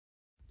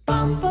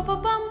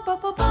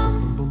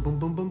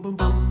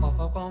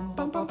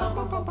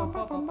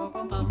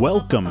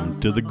Welcome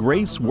to the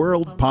Grace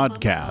World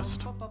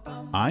Podcast.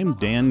 I'm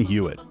Dan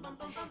Hewitt.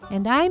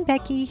 And I'm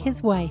Becky,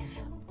 his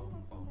wife.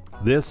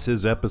 This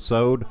is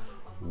episode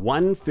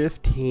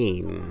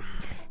 115.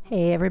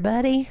 Hey,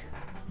 everybody.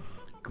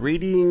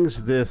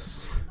 Greetings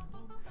this,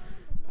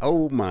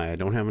 oh my, I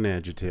don't have an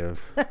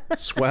adjective,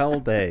 swell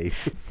day.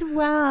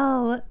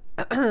 Swell.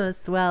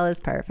 Swell is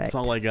perfect. That's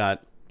all I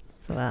got.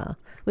 Swell.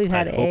 We've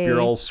had I hope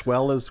you're all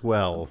swell as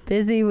well.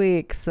 Busy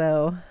week,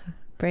 so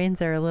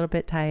brains are a little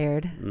bit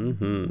tired.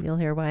 Mm-hmm. You'll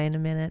hear why in a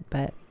minute,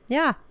 but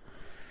yeah.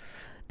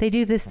 They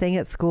do this thing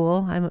at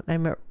school.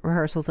 I'm at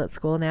rehearsals at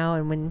school now,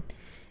 and when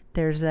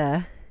there's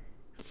a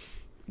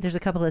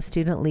couple of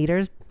student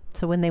leaders,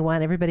 so when they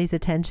want everybody's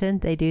attention,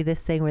 they do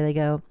this thing where they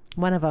go,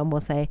 one of them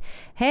will say,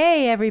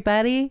 "Hey,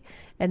 everybody,"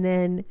 and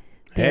then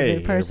the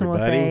other person will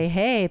say,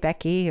 "Hey,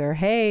 Becky," or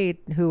 "Hey,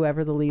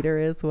 whoever the leader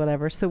is,"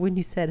 whatever. So when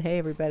you said, "Hey,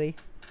 everybody,"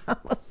 I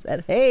almost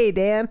said, "Hey,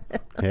 Dan."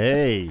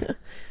 Hey.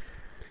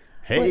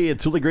 Hey,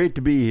 it's really great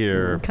to be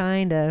here.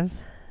 Kind of.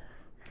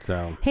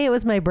 So. Hey, it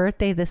was my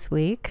birthday this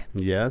week.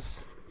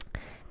 Yes.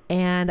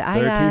 And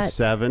I got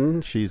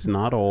 37. She's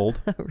not old.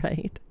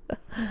 Right.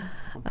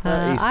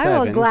 I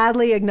will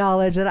gladly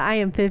acknowledge that I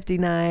am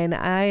 59.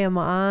 I am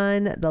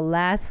on the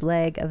last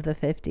leg of the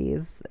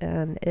 50s,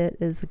 and it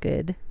is a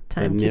good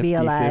time to be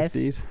alive.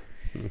 50s.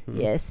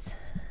 Mm-hmm. Yes.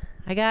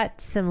 I got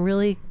some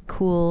really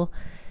cool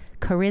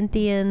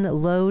Corinthian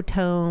low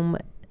tone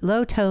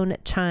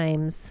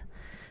chimes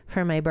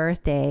for my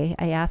birthday.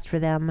 I asked for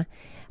them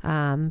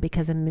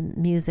because I'm a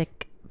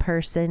music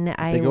person.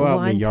 They go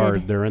out in the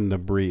yard. They're in the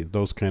breeze.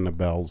 Those kind of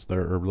bells.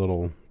 They're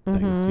little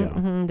things. Yeah.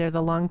 Mm-hmm. They're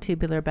the long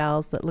tubular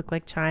bells that look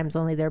like chimes,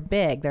 only they're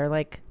big. They're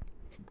like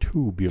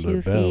tubular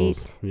 2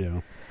 bells. feet.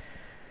 Yeah.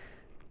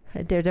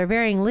 They're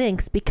varying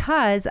lengths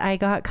because I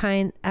got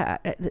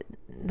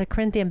the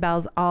Corinthian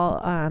bells.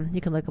 All you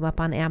can look them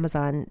up on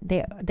Amazon.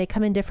 They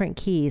come in different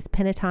keys,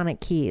 pentatonic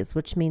keys,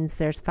 which means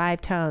there's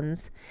 5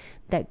 tones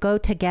that go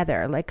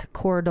together like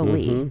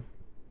chordally. Mm-hmm.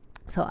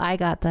 So I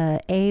got the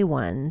A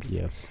ones.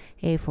 Yes.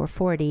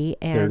 A440,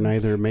 and they're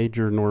neither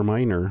major nor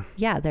minor.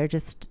 Yeah, they're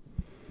just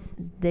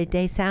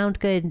they sound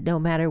good no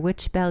matter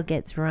which bell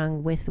gets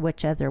rung with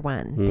which other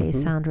one. Mm-hmm. They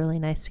sound really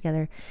nice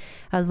together.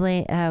 I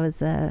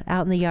was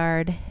out in the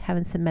yard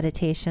having some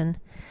meditation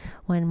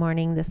one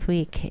morning this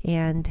week,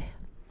 and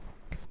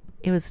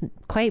it was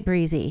quite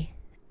breezy,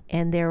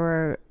 and there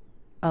were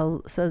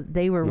so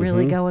they were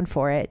really going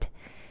for it.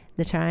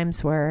 The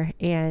chimes were,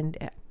 and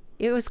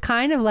it was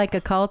kind of like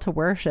a call to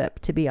worship,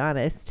 to be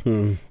honest.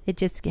 It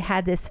just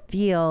had this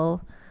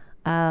feel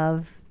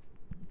of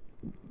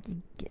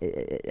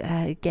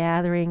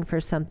gathering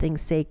for something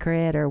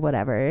sacred or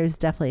whatever. It was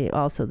definitely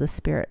also the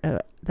spirit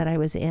that I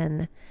was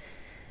in,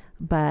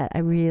 but I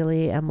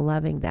really am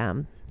loving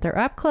them. They're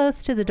up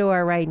close to the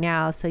door right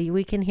now, so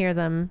we can hear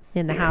them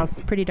in the house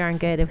pretty darn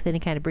good with any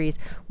kind of breeze.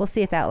 We'll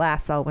see if that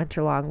lasts all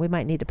winter long. We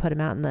might need to put them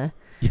out in the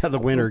the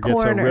winter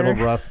gets a little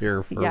rough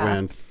here for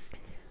wind.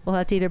 We'll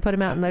have to either put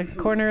them out in the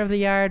corner of the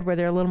yard where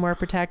they're a little more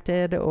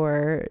protected,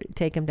 or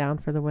take them down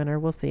for the winter.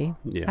 We'll see.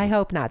 Yeah. I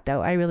hope not,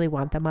 though. I really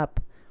want them up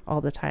all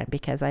the time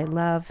because I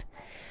love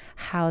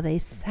how they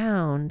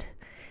sound.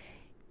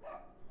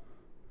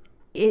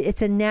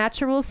 It's a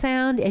natural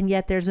sound, and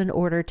yet there's an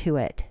order to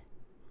it.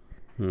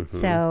 Mm-hmm.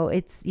 So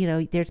it's,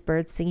 there's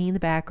birds singing in the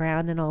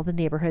background and all the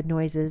neighborhood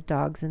noises,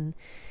 dogs and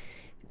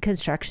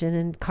construction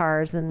and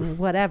cars and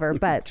whatever,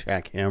 but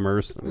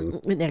jackhammers.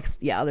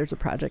 There's a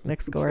project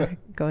next door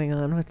going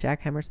on with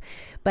jackhammers,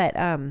 but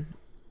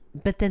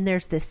then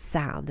there's this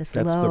sound, that's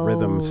low the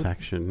rhythm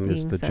section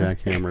is the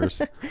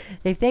jackhammers.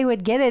 If they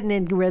would get it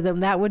in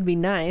rhythm, that would be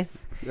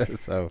nice.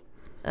 So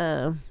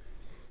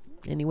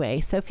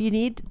anyway, so if you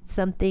need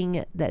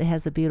something that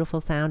has a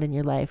beautiful sound in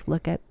your life,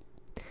 look at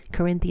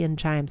Corinthian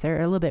chimes. They're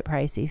a little bit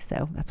pricey,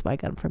 so that's why I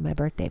got them for my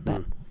birthday,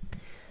 but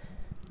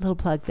little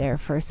plug there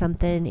for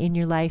something in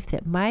your life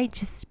that might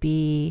just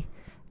be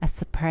a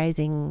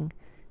surprising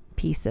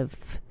piece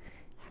of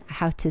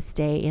how to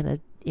stay in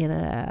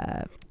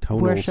a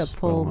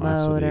worshipful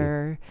mode,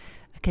 or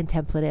a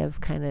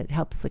contemplative, kind of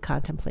helps the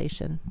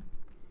contemplation.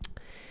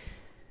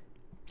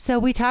 So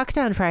we talked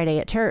on Friday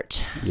at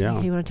church.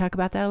 Yeah. You want to talk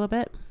about that a little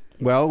bit?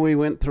 Well, we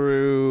went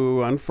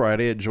through on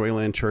Friday at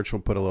Joyland Church.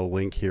 We'll put a little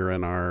link here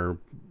in our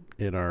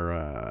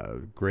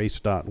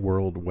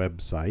grace.world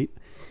website.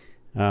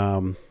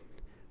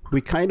 We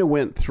kind of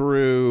went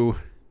through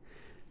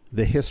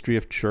the history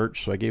of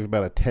church. So I gave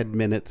about 10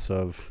 minutes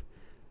of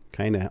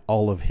kind of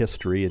all of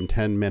history, in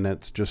 10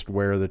 minutes, just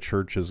where the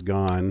church has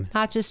gone.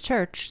 Not just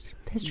church,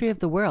 history of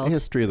the world.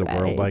 History of the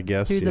world, I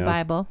guess. Through the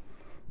Bible.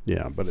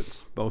 Yeah, but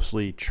it's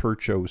mostly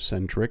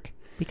church-ocentric.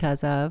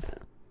 Because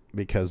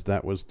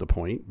that was the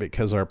point.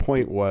 Because our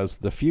point was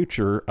the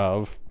future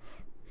of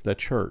the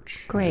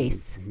church.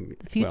 Grace.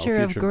 The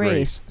future of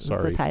grace is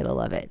the title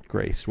of it.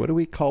 Grace. What are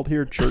we called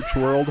here? Church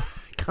world?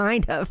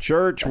 Kind of.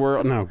 Church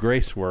world. No,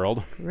 grace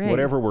world. Grace.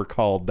 Whatever we're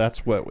called,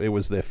 that's what it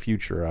was the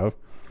future of.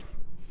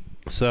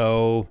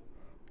 So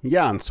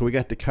Yeah, and so we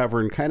got to cover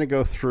and kind of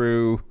go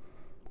through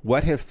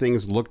what have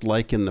things looked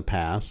like in the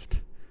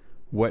past,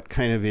 what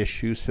kind of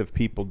issues have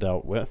people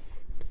dealt with,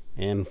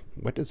 and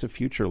what does the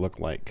future look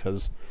like?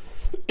 Because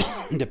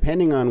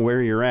depending on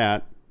where you're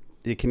at,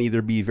 it can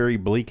either be very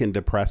bleak and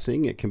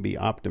depressing, it can be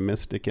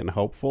optimistic and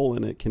hopeful,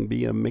 and it can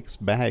be a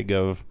mixed bag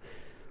of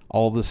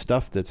all the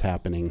stuff that's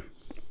happening.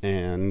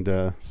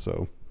 And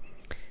so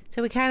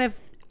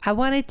I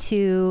wanted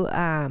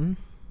to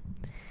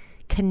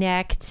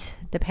connect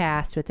the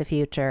past with the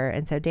future.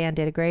 And so Dan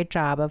did a great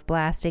job of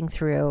blasting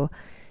through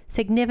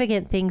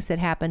significant things that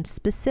happened,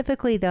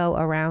 specifically, though,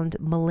 around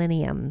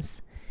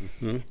millenniums.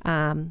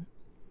 Mm-hmm.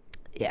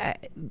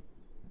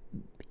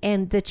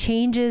 And the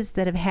changes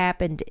that have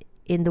happened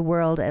in the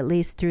world, at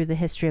least through the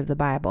history of the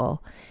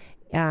Bible.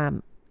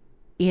 In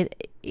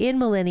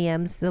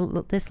millenniums,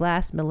 this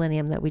last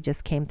millennium that we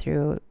just came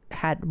through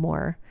had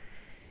more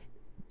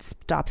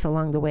stops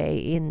along the way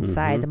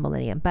inside the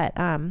millennium. But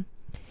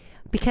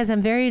because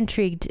I'm very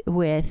intrigued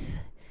with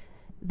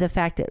the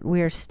fact that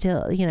we're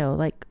still,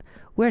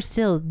 we're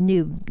still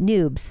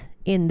noobs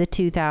in the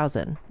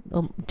 2000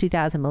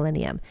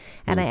 millennium.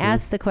 And I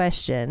asked the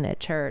question at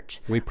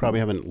church. We probably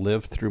haven't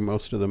lived through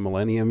most of the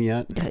millennium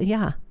yet.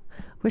 Yeah.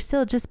 We're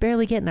still just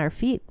barely getting our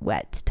feet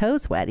wet,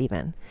 toes wet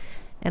even.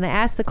 And I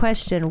asked the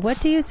question, what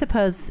do you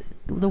suppose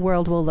the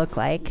world will look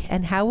like?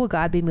 And how will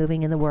God be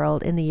moving in the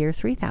world in the year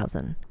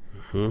 3000?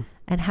 Mm-hmm.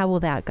 And how will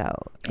that go?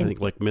 I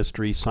think like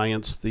Mystery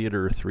Science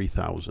Theater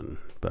 3000.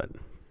 But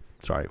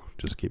sorry,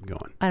 just keep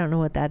going. I don't know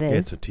what that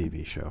is. It's a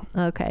TV show.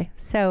 Okay.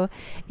 So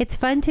it's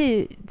fun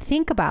to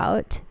think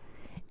about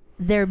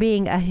there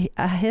being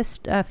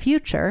a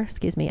future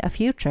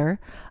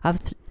of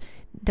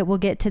that we'll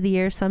get to the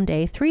year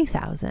someday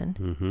 3000.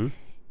 Mm-hmm.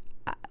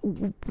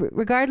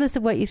 Regardless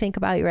of what you think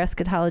about your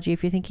eschatology,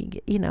 if you're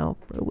thinking,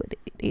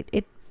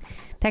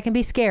 that can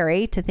be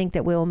scary to think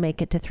that we'll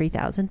make it to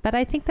 3000, but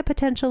I think the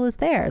potential is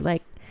there.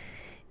 Like,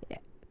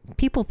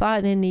 people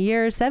thought in the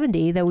year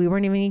 70 that we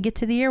weren't even going to get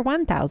to the year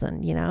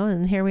 1000,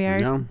 and here we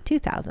are,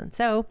 2000.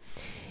 So,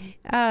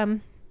 I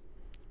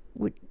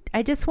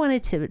just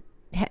wanted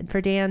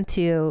for Dan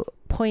to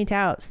point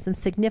out some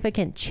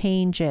significant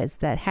changes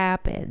that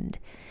happened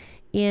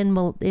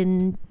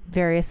in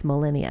various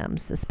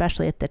millenniums,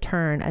 especially at the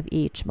turn of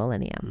each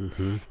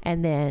millennium,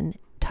 and then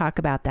talk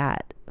about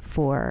that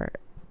for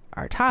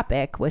our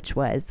topic, which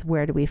was,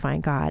 where do we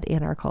find God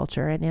in our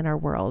culture and in our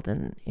world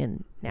and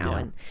in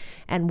now,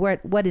 and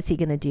what is he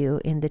going to do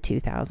in the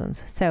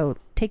 2000s? So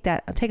take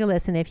a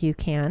listen if you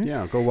can.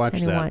 Yeah, go watch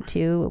that. And you want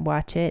to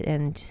watch it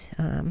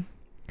and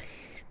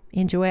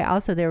enjoy.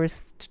 Also, there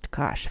was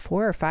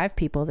 4 or 5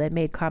 people that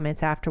made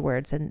comments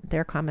afterwards, and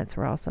their comments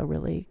were also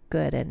really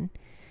good and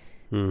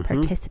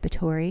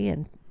participatory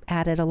and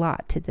added a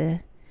lot to the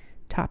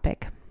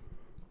topic.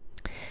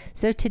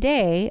 So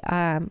today,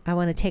 I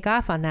want to take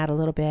off on that a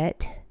little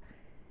bit.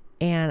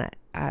 And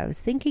I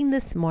was thinking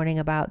this morning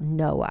about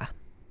Noah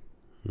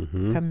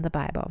from the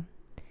Bible.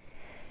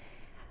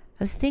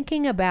 I was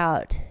thinking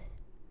about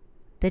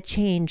the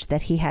change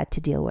that he had to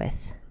deal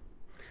with.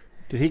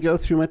 Did he go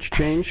through much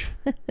change?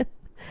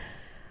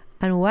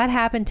 And what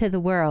happened to the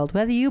world,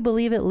 whether you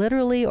believe it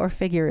literally or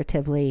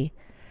figuratively.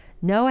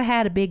 Noah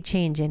had a big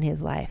change in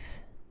his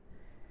life.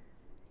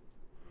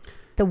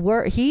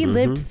 He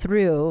lived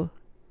through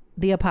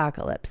the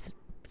apocalypse,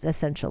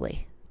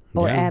 essentially,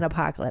 or an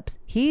apocalypse.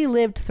 He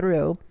lived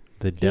through,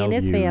 he and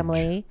his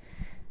family,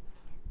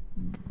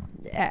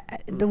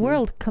 the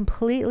world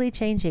completely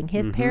changing.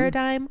 His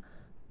paradigm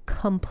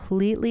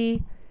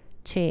completely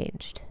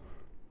changed.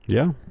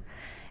 Yeah.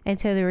 And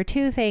so there were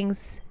 2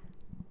 things,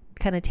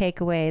 kind of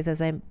takeaways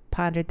as I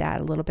pondered that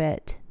a little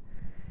bit.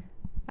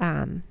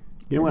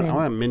 You know what? I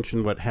want to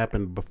mention what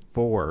happened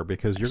before,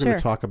 because you're going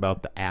to talk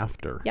about the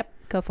after. Yep,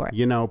 go for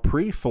it.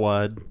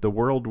 Pre-flood, the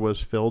world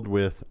was filled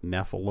with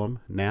Nephilim,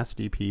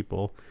 nasty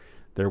people.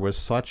 There was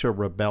such a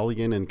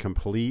rebellion and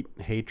complete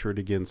hatred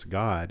against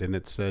God, and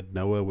it said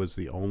Noah was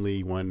the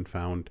only one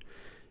found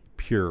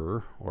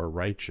pure or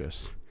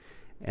righteous.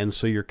 And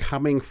so you're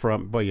coming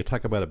from, you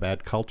talk about a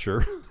bad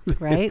culture.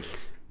 Right.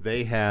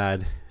 They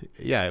had,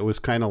 it was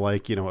kind of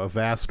like, a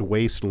vast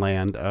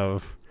wasteland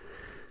of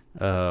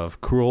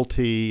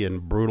cruelty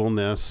and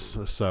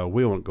brutalness. So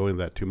we won't go into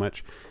that too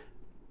much.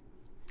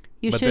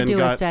 You should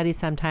do a study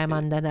sometime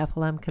on the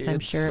Nephilim, because I'm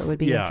sure it would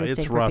be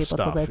interesting for people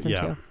to listen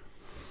to.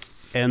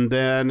 And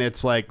then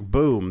it's like,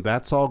 boom,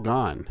 that's all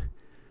gone.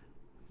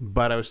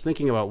 But I was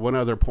thinking about one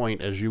other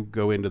point as you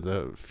go into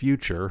the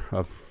future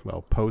of,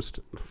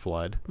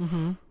 post-flood.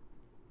 Mm-hmm.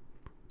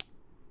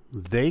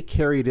 They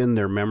carried in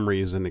their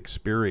memories and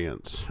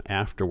experience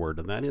afterward,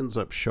 and that ends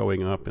up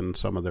showing up in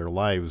some of their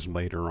lives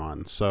later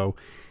on. So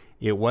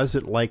it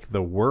wasn't like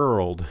the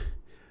world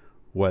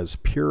was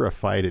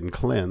purified and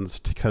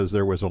cleansed, because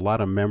there was a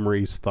lot of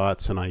memories,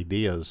 thoughts, and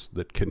ideas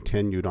that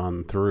continued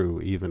on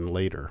through even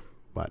later.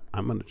 But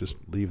I'm going to just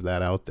leave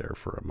that out there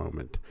for a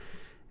moment,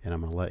 and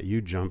I'm going to let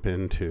you jump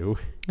into.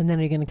 And then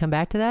are you going to come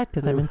back to that?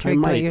 Because I'm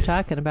intrigued what you're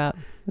talking about.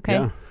 Okay.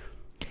 Yeah.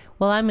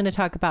 Well, I'm going to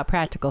talk about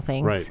practical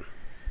things. Right.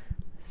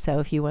 So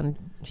if you want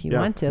to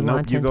Nope,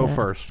 launch you into go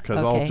first, because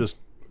Okay.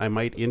 I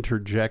might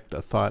interject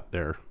a thought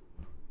there.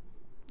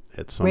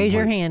 At some Raise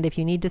your point. hand if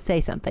you need to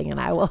say something, and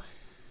I will.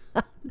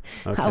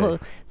 Okay. I will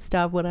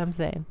stop what I'm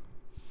saying.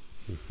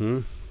 Hmm.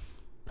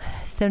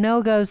 So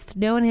Noah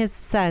and his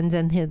sons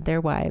and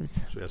their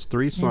wives So he has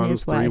 3 his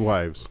sons, 3 wife.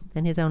 wives.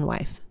 and his own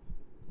wife.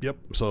 Yep.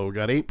 So we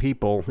got 8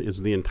 people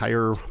is the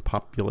entire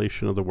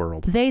population of the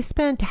world. They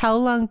spent how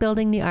long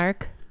building the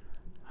ark?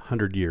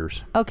 100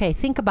 years. Okay,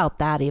 think about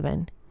that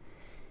even.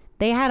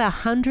 They had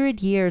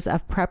 100 years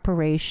of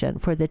preparation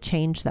for the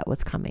change that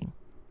was coming.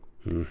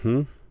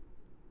 Mm-hmm.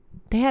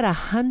 They had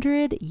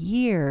 100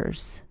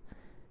 years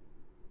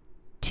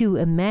to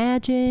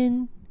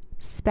imagine,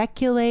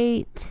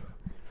 speculate,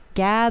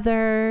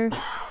 gather,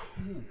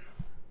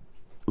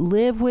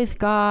 live with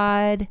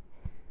God.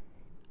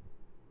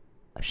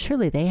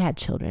 Surely they had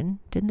children.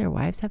 Didn't their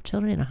wives have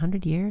children in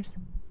 100 years?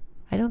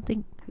 I don't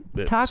think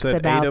It talks said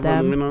about 8 of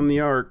them. them went on the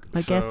ark.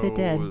 I guess it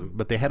did.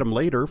 But they had them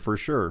later for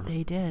sure.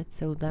 they did.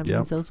 So that Yep.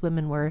 means those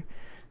women were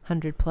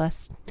 100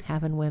 plus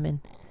having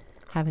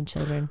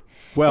children.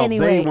 Well,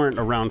 Anyway. they weren't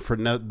around for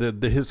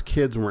his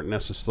kids weren't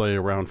necessarily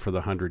around for the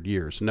 100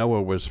 years.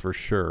 Noah was for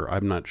sure.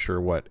 I'm not sure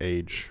what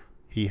age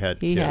he had.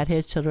 He kids. had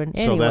his children.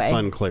 So Anyway. that's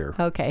unclear.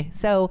 Okay,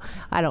 so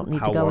I don't need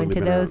How to go long into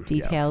they've been those around,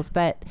 yeah. details,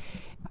 but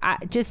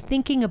just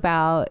thinking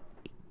about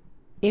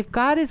if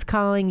God is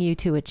calling you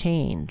to a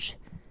change,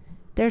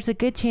 there's a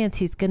good chance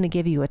He's going to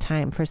give you a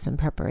time for some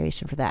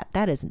preparation for that.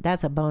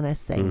 That's a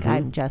bonus thing. Mhm.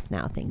 I'm just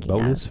now thinking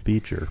Bonus of,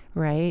 feature.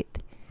 right?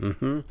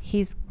 Mm-hmm.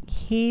 He's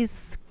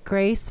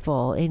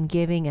graceful in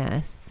giving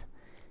us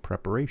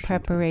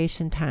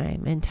Preparation.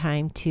 time and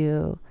time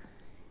to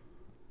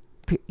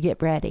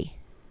get ready.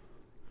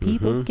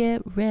 People Mhm.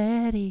 get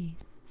ready.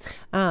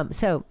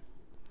 So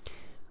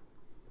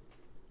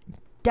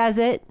does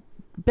it,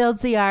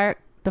 builds the ark,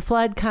 the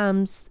flood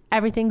comes,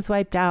 everything's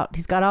wiped out.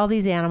 He's got all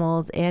these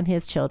animals and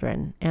his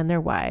children and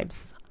their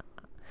wives.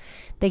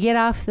 They get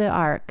off the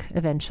ark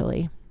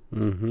eventually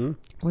Mm-hmm.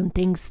 when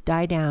things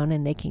die down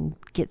and they can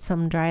get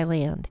some dry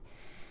land.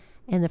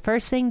 And the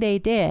first thing they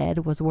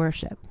did was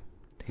worship,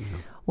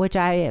 which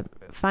I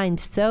find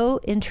so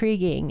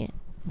intriguing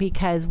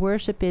because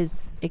worship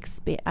is,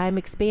 I'm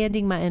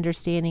expanding my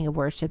understanding of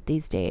worship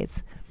these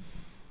days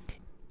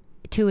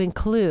to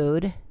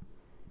include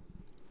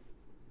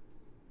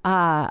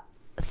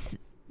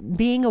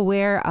being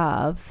aware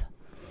of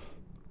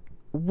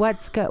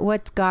what's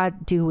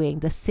God doing,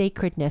 the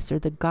sacredness or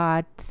the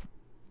God,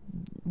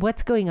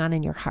 what's going on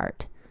in your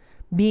heart,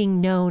 being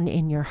known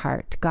in your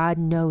heart. God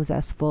knows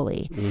us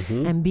fully,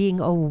 and being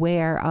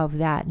aware of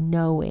that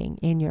knowing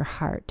in your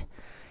heart,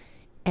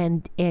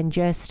 and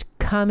just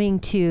coming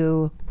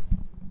to,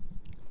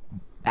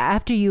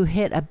 after you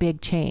hit a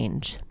big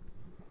change,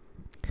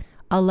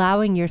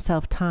 allowing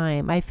yourself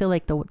time. I feel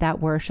like that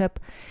worship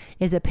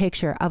is a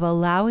picture of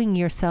allowing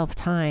yourself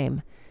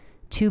time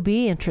to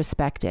be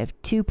introspective,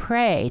 to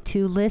pray,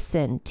 to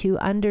listen, to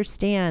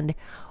understand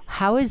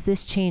how has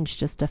this change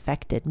just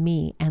affected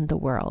me and the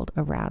world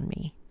around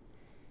me.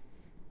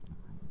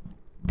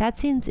 That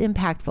seems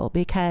impactful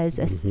because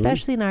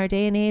especially in our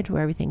day and age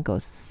where everything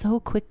goes so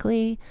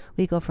quickly,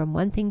 we go from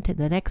one thing to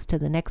the next, to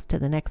the next, to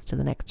the next, to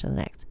the next, to the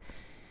next.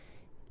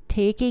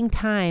 Taking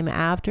time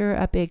after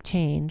a big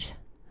change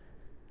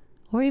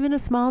or even a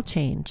small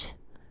change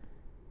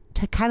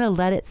to kind of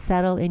let it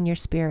settle in your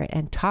spirit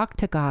and talk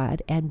to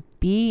God and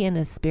be in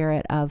a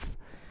spirit of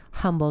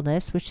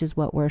humbleness, which is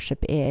what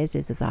worship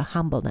is a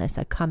humbleness,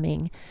 a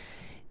coming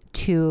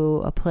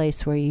to a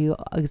place where you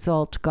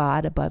exalt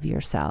God above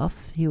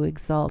yourself. You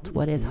exalt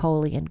what is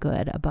holy and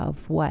good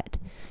above what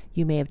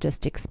you may have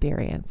just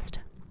experienced.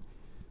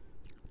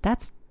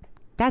 That's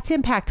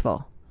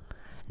impactful.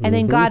 And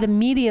then God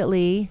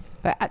immediately,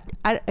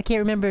 I can't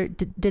remember,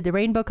 did the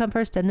rainbow come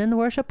first and then the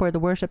worship, or the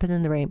worship and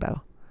then the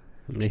rainbow?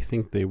 I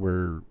think they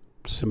were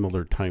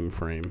similar time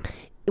frame.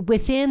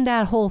 Within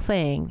that whole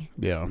thing,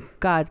 Yeah.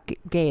 God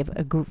gave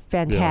a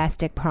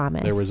fantastic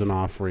promise. There was an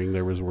offering,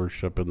 there was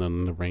worship, and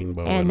then the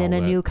rainbow. And then all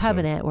a that, new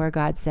covenant where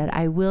God said,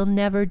 I will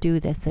never do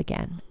this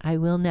again. I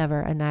will never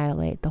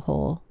annihilate the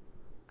whole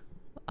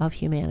of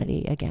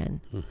humanity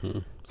again.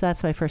 So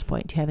that's my first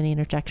point. Do you have any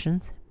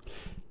interjections?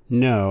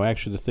 No,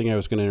 actually, the thing I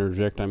was going to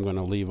interject, I'm going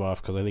to leave off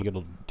because I think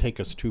it'll take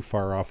us too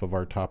far off of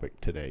our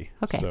topic today.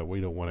 Okay. So we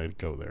don't want to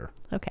go there.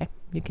 Okay.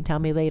 You can tell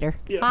me later.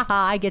 Yeah. Haha,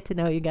 I get to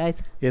know you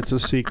guys. It's a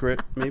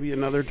secret. Maybe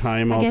another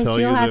time I I'll guess tell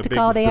you'll you have the to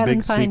call big, Dan the big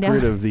and find secret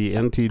out. of the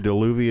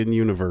antediluvian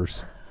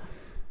universe.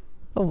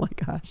 Oh my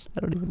gosh. I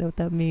don't even know what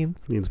that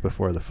means. It means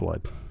before the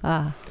flood.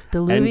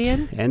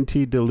 Diluvian?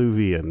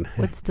 Antediluvian.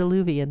 What's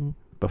diluvian?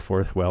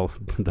 Before, well,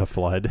 the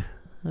flood.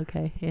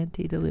 Okay.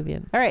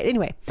 Antediluvian. All right.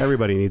 Anyway,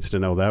 Everybody needs to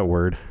know that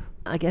word.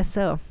 I guess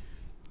so.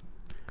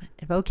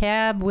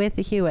 Vocab with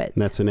the Hewitts.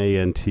 And that's an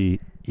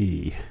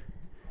A-N-T-E.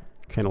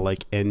 Kind of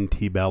like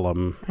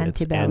antebellum.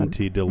 Antebellum. It's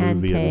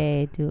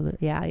antediluvian.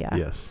 Yeah.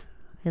 Yes.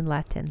 In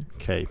Latin.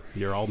 Okay.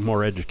 You're all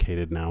more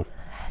educated now.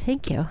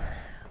 Thank you.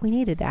 We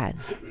needed that.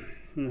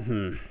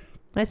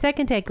 My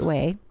second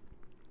takeaway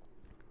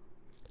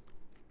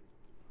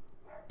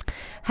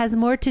has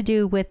more to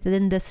do with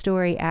than the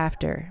story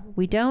after.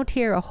 We don't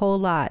hear a whole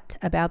lot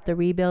about the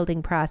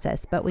rebuilding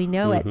process, but we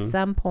know at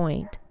some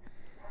point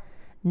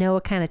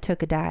Noah kind of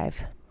took a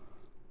dive.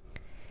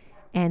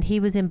 And he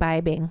was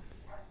imbibing.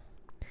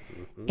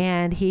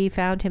 And he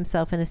found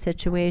himself in a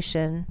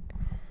situation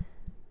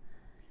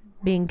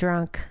being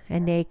drunk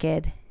and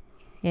naked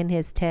in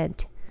his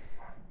tent.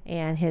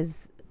 And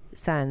his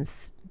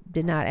sons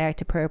did not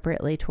act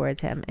appropriately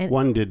towards him. And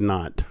one did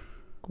not.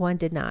 One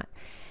did not.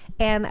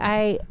 And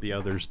the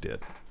others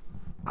did.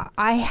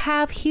 I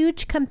have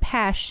huge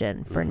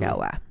compassion for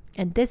Noah.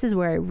 And this is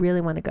where I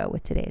really want to go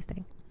with today's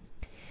thing.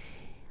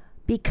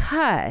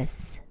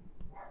 Because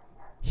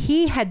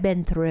he had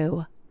been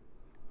through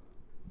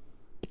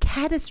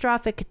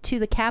catastrophic to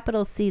the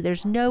capital C.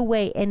 There's no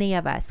way any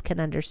of us can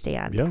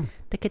understand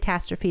the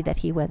catastrophe that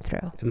he went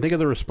through. And think of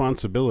the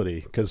responsibility,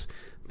 because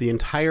the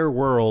entire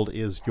world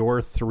is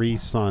your 3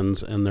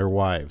 sons and their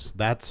wives.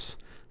 That's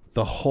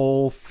the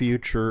whole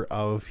future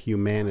of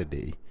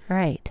humanity.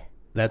 Right.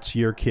 That's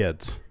your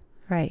kids.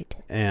 Right.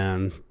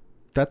 And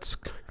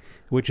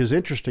which is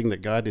interesting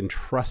that God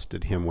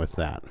entrusted him with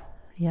that.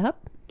 Yep.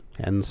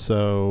 And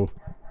so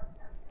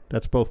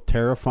that's both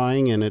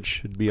terrifying, and it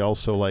should be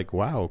also like,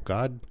 wow,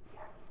 God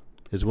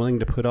is willing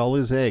to put all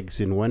his eggs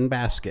in one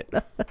basket.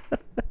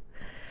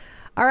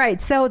 All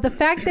right. So the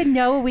fact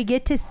that we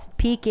get to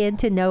peek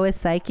into Noah's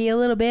psyche a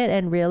little bit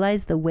and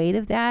realize the weight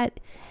of that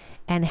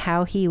and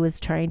how he was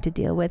trying to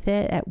deal with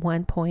it at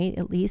one point,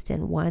 at least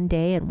in one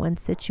day, in one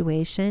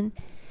situation,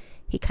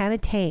 he kind of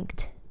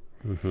tanked.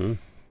 Mm-hmm.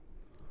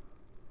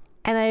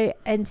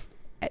 And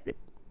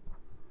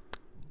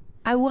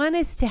I want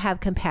us to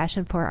have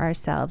compassion for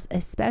ourselves,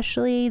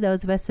 especially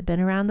those of us who have been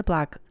around the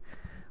block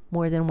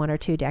more than 1 or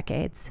 2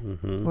 decades,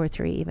 or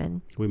 3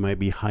 even. We might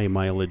be high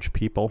mileage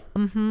people.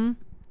 Mm-hmm.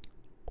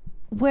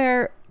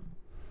 Where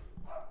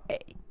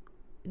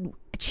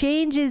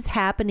change is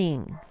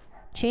happening.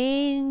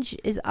 Change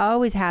is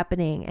always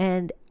happening,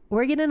 and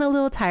we're getting a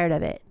little tired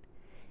of it.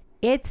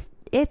 It's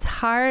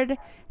hard,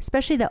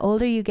 especially the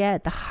older you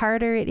get, the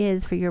harder it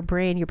is for your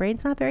brain. Your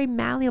brain's not very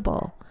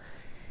malleable.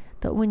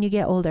 But when you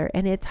get older,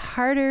 and it's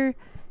harder.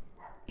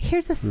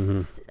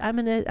 Here's I'm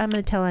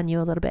gonna tell on you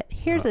a little bit.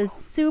 Here's a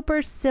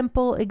super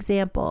simple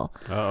example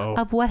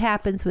of what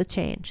happens with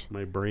change.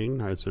 My brain?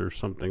 Is there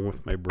something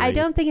with my brain? I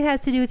don't think it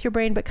has to do with your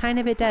brain, but kind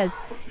of it does.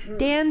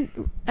 Dan,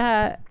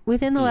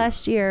 within the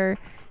last year,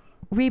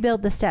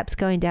 rebuilt the steps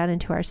going down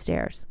into our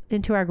stairs,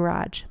 into our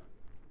garage.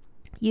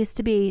 Used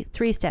to be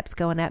 3 steps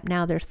going up.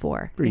 Now there's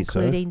 4,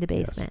 including the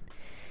basement. Yes.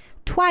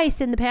 Twice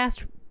in the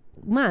past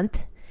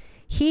month,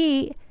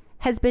 he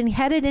has been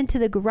headed into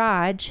the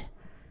garage,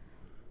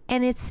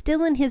 and it's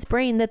still in his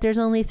brain that there's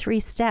only 3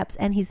 steps,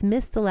 and he's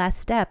missed the last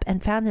step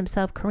and found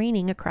himself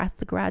careening across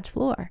the garage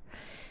floor.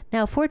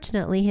 Now,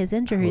 fortunately, his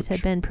injuries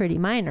had been pretty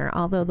minor,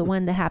 although the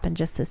one that happened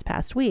just this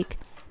past week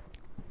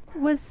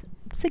was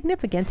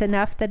significant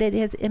enough that it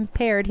has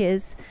impaired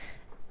his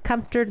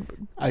comfort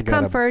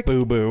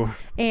boo-boo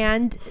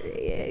and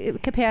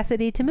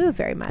capacity to move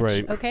very much.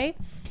 Right. Okay?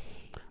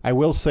 I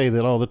will say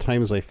that all the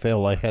times I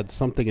fell, I had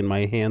something in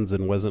my hands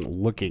and wasn't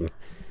looking.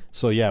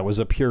 So, yeah, it was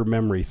a pure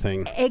memory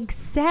thing.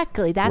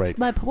 Exactly. That's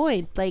my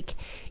point. Like,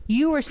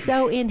 you were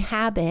so in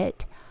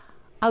habit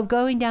of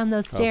going down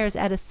those stairs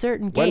at a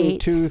certain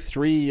gate. 1, 2,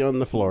 3 on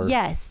the floor.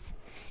 Yes.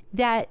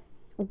 That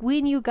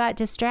when you got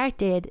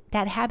distracted,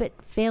 that habit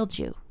failed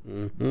you.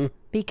 Mm-hmm.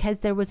 Because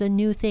there was a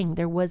new thing.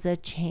 There was a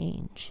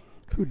change.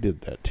 Who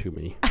did that to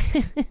me?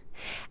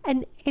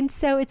 And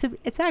so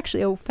it's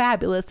actually a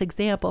fabulous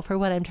example for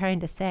what I'm trying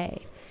to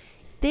say.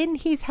 Then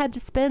he's had to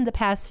spend the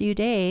past few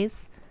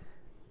days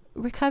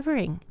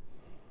recovering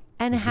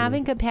and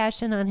having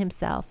compassion on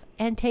himself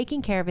and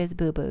taking care of his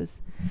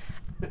boo-boos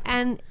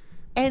and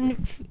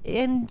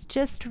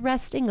just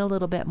resting a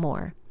little bit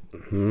more.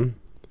 Mm-hmm.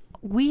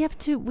 We have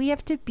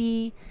to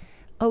be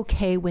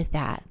okay with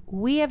that.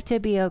 We have to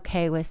be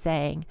okay with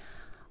saying,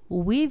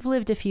 we've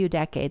lived a few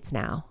decades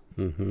now.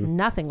 Mm-hmm.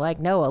 Nothing like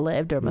Noah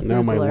lived or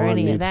Methuselah or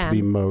any of them. Now my lawn needs to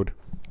be mowed.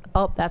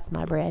 Oh, that's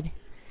my bread.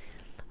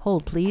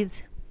 Hold,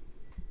 please.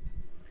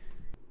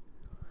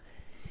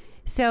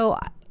 So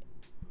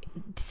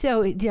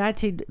not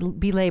to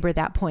belabor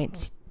that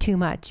point too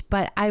much,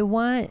 but I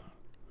want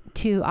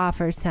to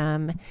offer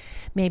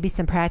maybe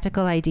some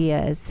practical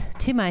ideas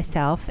to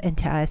myself and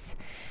to us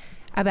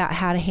about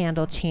how to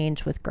handle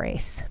change with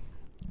grace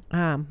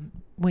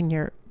when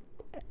you're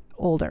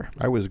older.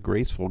 I was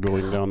graceful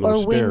going down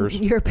those stairs.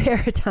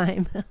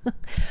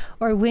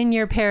 Or when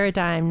your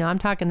paradigm, no, I'm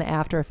talking the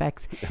after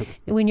effects.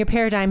 When your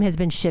paradigm has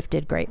been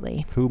shifted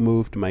greatly. Who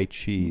moved my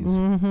cheese?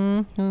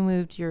 Mm-hmm. Who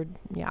moved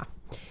yeah.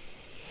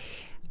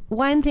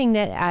 One thing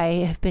that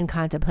I have been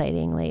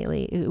contemplating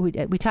lately,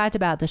 we talked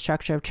about the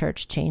structure of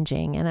church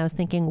changing, and I was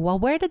thinking, well,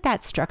 where did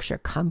that structure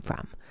come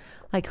from?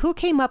 Like, who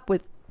came up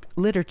with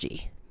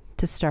liturgy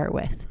to start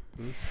with?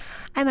 Mm-hmm.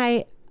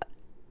 And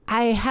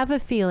I have a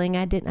feeling,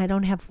 I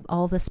don't have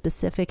all the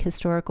specific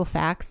historical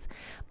facts,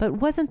 but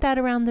wasn't that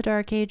around the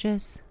Dark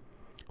Ages?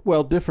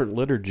 Well, different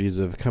liturgies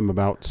have come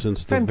about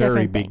since the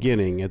very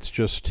beginning. It's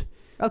just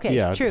Okay,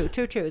 Yeah. true.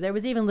 There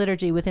was even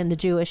liturgy within the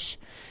Jewish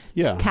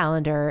Yeah.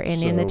 calendar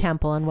and in the So-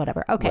 temple and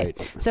whatever. Okay,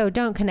 Right. so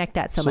don't connect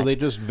that so So much. they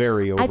just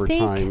vary over I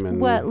think time.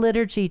 And what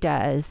liturgy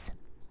does,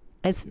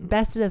 as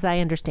best as I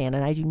understand,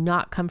 and I do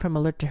not come from a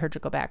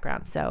liturgical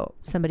background, so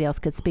somebody else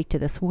could speak to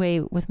this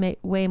with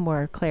way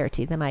more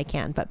clarity than I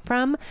can. But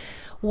from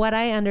what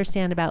I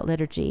understand about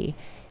liturgy,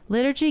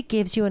 liturgy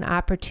gives you an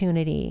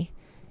opportunity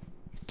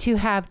to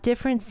have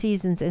different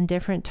seasons and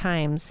different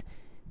times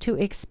to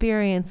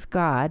experience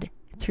God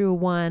through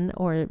one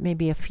or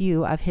maybe a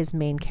few of his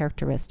main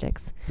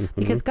characteristics.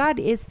 Because God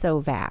is so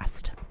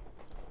vast.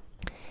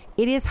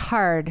 It is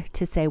hard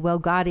to say, well,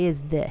 God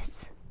is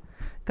this.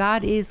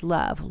 God is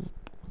love.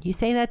 You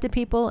say that to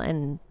people,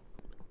 and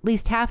at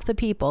least half the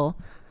people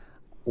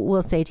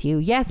will say to you,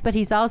 yes, but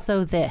he's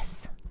also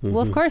this.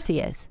 Well, of course he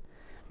is.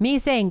 Me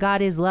saying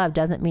God is love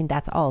doesn't mean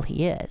that's all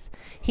he is.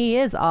 He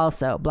is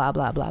also blah,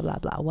 blah, blah, blah,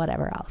 blah,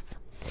 whatever else.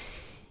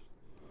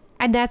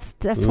 And that's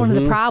one of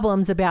the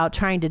problems about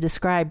trying to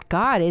describe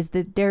God, is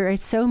that there are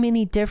so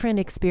many different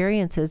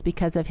experiences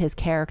because of his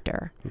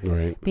character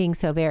right. being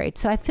so varied.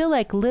 So I feel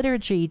like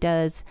liturgy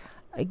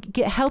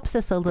helps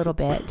us a little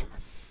bit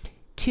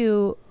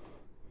to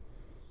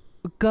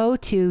go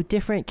to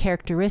different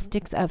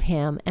characteristics of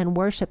him and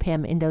worship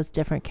him in those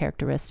different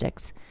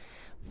characteristics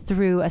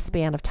through a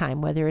span of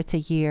time, whether it's a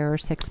year or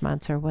 6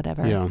 months or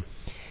whatever. Yeah.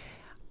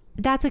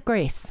 That's a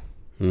grace.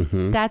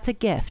 That's a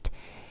gift.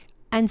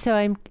 And so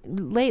I'm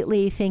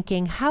lately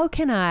thinking, how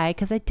can I,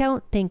 because I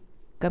don't think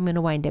I'm going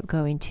to wind up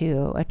going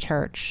to a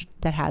church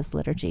that has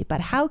liturgy, but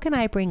how can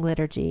I bring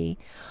liturgy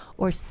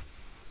or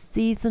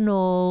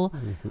seasonal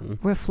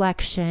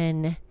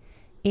reflection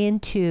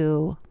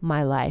into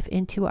my life,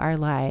 into our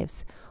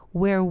lives,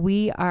 where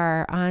we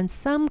are on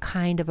some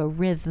kind of a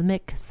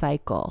rhythmic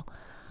cycle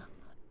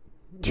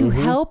to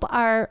help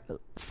our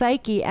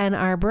psyche and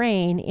our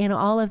brain in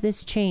all of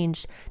this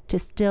change to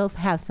still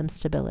have some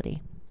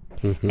stability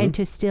and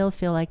to still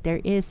feel like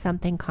there is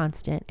something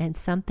constant and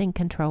something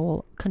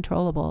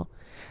controllable.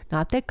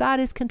 Not that God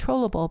is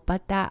controllable,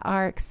 but that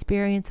our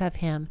experience of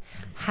him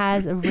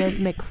has a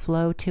rhythmic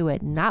flow to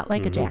it, not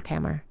like a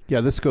jackhammer. Yeah,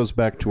 this goes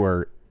back to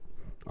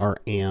our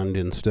and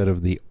instead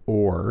of the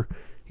or.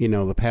 You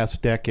know, the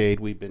past decade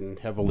we've been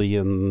heavily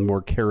in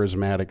more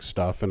charismatic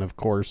stuff, and of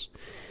course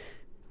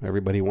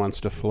everybody wants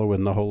to flow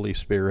in the Holy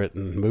Spirit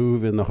and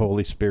move in the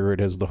Holy Spirit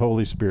as the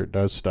Holy Spirit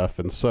does stuff.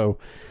 And so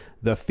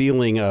the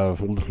feeling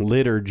of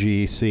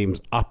liturgy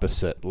seems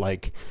opposite,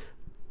 like,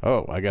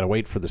 oh, I got to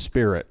wait for the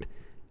Spirit.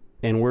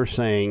 And we're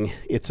saying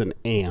it's an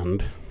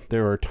and.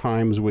 There are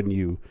times when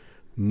you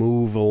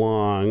move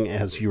along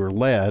as you're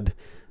led.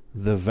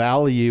 The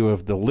value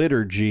of the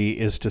liturgy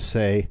is to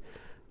say,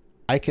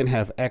 I can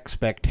have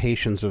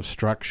expectations of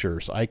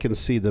structures. I can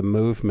see the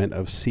movement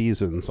of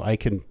seasons. I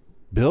can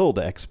build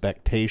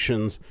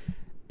expectations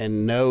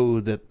and know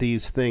that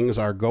these things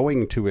are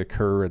going to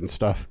occur and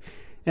stuff.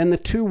 And the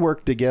two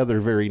work together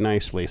very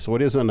nicely. So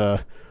it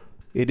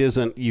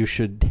isn't you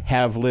should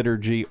have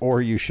liturgy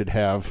or you should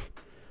have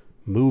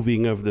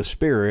moving of the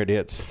Spirit.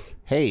 It's,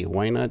 hey,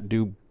 why not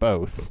do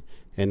both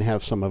and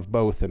have some of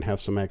both and have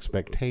some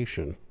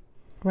expectation?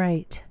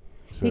 Right.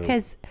 So-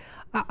 Because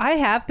I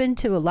have been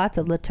to lots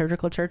of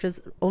liturgical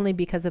churches only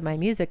because of my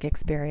music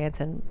experience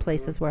and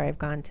places where I've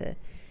gone to,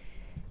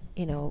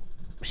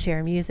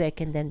 share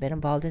music and then been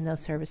involved in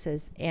those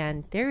services.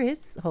 And there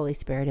is Holy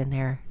Spirit in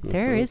there.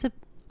 There is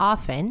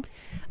often,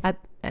 and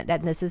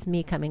this is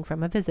me coming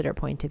from a visitor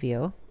point of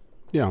view,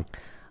 Yeah.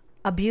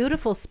 a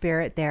beautiful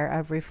spirit there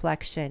of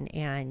reflection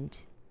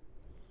and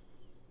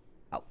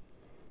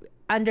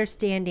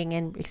understanding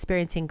and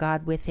experiencing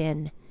God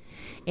within,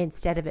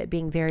 instead of it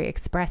being very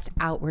expressed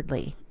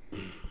outwardly.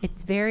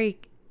 It's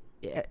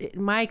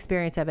my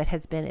experience of it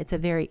has been, it's a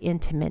very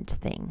intimate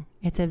thing.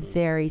 It's a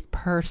very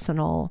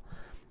personal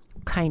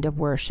kind of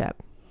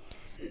worship.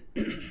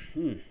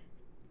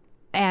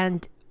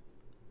 And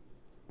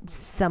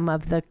some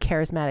of the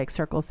charismatic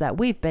circles that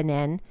we've been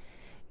in,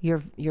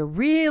 you're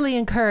really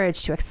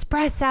encouraged to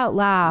express out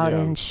loud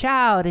and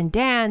shout and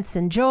dance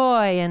and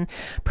joy and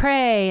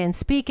pray and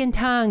speak in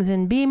tongues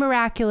and be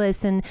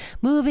miraculous and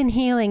move in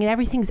healing, and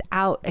everything's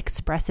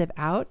expressive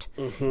out.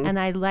 And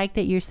I like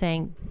that you're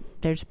saying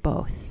there's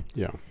both.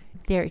 Yeah.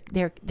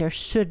 There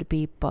should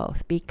be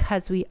both,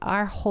 because we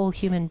are whole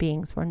human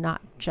beings. We're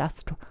not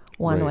just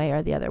one Right. way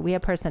or the other. We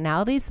have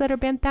personalities that are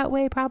bent that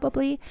way,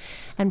 probably,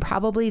 and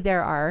probably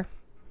there are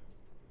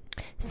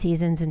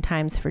seasons and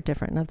times for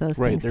different of those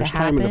things There's to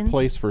happen. time and a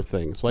place for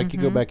things. Like you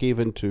go back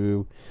even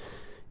to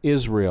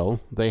Israel,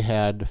 they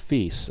had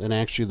feasts, and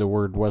actually the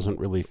word wasn't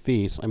really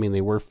feasts. I mean,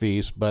 they were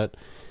feasts, but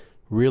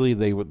really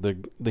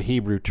the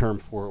Hebrew term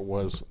for it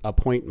was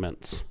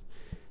appointments.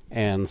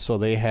 And so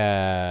they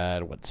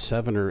had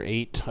 7 or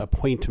 8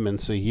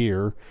 appointments a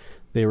year.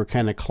 They were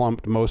kind of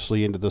clumped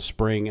mostly into the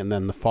spring and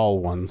then the fall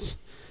ones.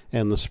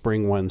 And the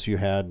spring ones you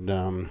had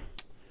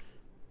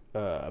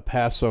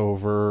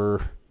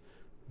Passover,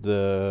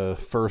 the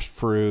first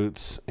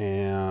fruits,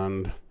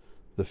 and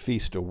the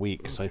Feast of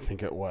Weeks, I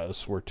think it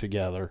was, were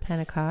together.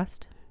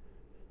 Pentecost.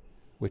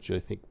 Which I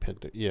think,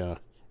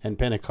 And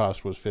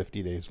Pentecost was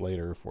 50 days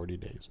later, or 40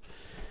 days.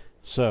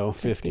 So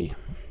 50.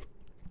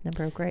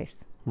 Number of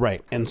grace.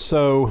 Right. And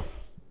so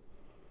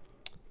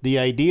the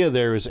idea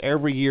there is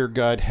every year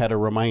God had a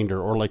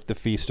reminder, or like the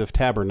Feast of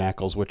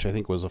Tabernacles, which I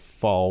think was a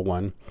fall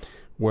one,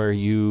 where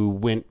you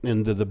went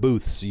into the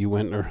booths, you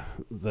went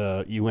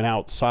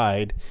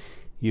outside,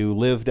 you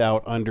lived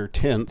out under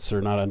tents,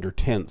 or not under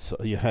tents.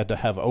 You had to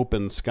have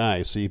open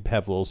sky, so you'd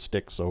have little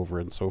sticks over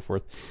and so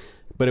forth.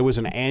 But it was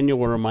an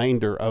annual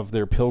reminder of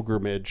their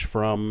pilgrimage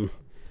from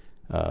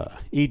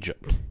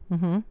Egypt.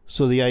 Mm-hmm.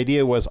 So the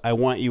idea was, I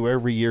want you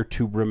every year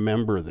to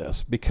remember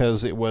this,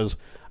 because it was,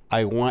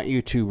 I want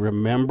you to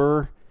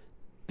remember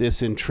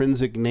this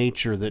intrinsic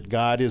nature that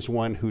God is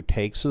one who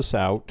takes us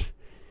out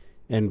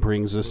and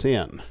brings us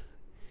in.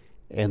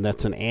 And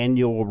that's an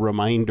annual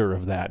reminder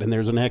of that. And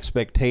there's an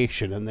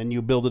expectation. And then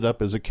you build it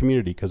up as a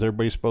community, because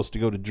everybody's supposed to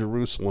go to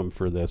Jerusalem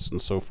for this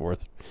and so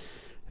forth.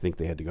 I think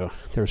they had to go.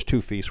 There's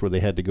 2 feasts where they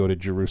had to go to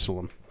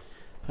Jerusalem.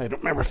 I don't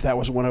remember if that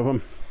was one of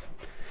them.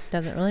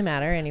 Doesn't really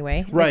matter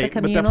anyway. Right, it's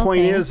a but the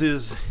point thing.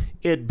 is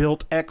it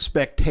built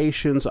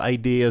expectations,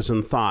 ideas,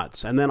 and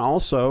thoughts. And then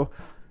also,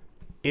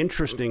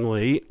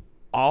 interestingly,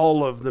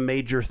 all of the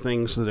major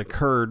things that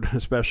occurred,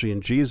 especially in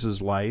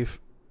Jesus'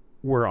 life,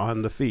 were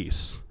on the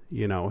feasts.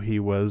 You know, he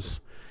was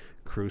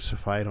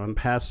crucified on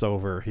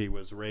Passover. He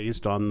was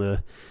raised on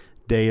the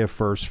day of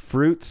first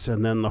fruits,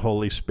 and then the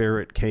Holy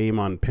Spirit came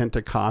on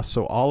Pentecost.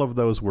 So all of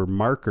those were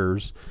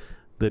markers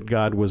that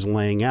God was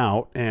laying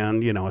out.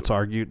 And, you know, it's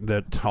argued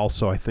that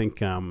also, I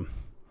think,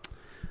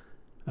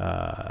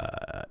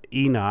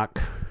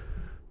 Enoch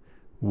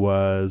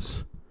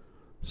was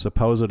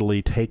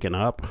supposedly taken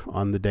up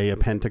on the day of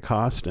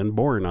Pentecost and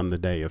born on the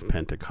day of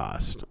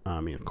Pentecost,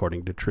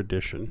 according to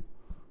tradition.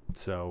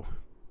 So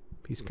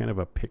he's kind of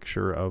a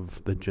picture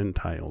of the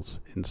Gentiles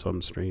in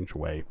some strange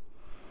way.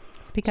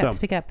 Speak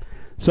up.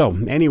 So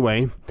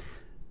anyway,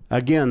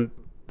 again,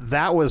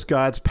 that was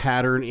God's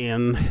pattern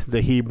in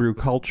the Hebrew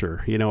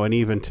culture, you know, and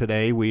even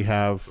today we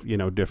have, you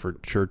know,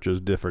 different churches,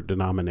 different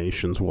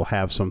denominations will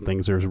have some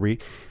things.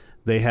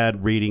 They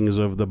had readings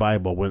of the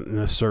Bible went in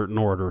a certain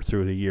order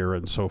through the year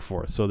and so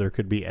forth. So there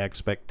could be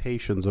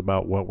expectations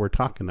about what we're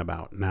talking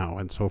about now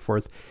and so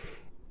forth.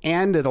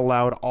 And it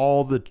allowed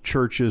all the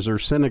churches or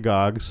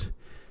synagogues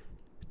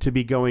to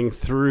be going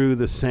through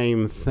the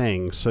same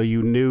thing. So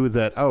you knew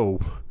that, oh,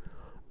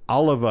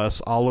 all of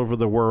us all over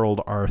the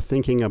world are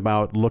thinking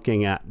about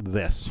looking at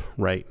this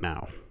right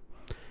now.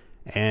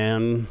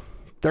 And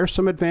there's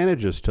some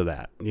advantages to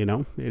that. You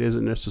know, it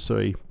isn't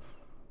necessarily,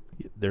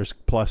 there's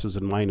pluses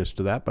and minuses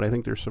to that, but I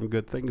think there's some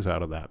good things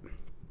out of that.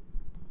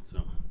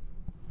 So,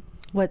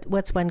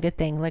 what's one good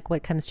thing? Like,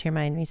 what comes to your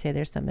mind when you say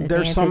there's some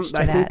advantage to that?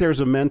 I think there's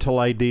a mental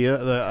idea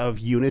of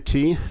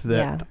unity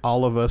that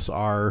all of us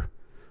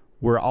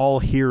we're all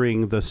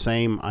hearing the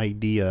same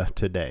idea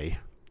today.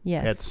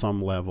 Yes. At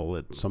some level,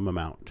 at some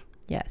amount.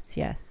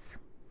 Yes.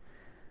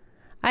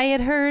 I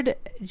had heard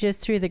just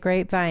through the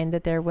grapevine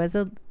that there was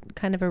a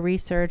kind of a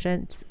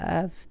resurgence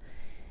of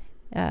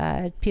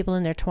people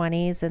in their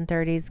 20s and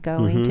 30s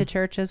going to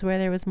churches where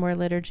there was more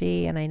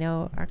liturgy. And I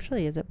know,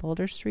 actually, is it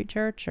Boulder Street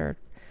Church or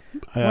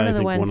one of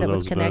the ones that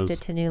was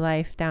connected to New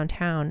Life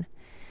downtown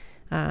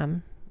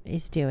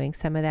is doing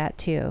some of that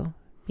too.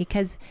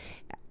 Because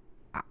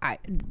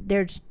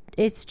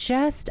it's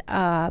just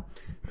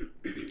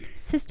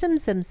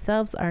systems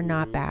themselves are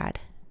not bad.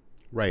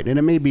 Right. And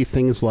it may be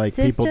things like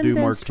systems people do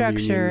more and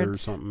communion or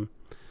something.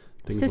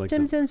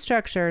 Systems and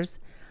structures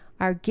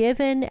are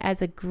given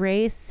as a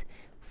grace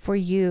for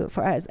you,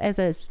 for as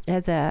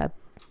a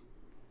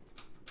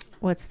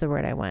what's the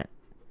word I want?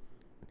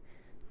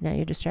 Now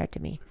you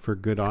distracted me. For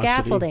good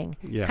scaffolding.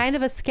 Yes. Kind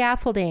of a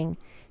scaffolding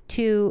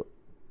to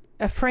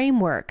a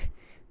framework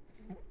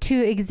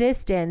to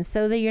exist in,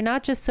 so that you're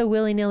not just so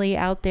willy-nilly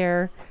out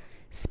there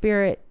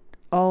spirit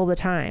all the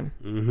time.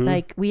 Mm-hmm.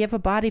 Like, we have a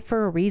body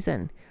for a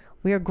reason.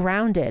 We are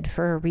grounded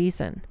for a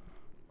reason.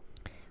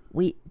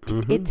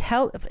 It's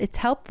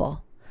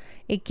helpful.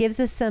 It gives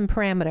us some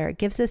parameter. It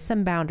gives us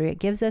some boundary. It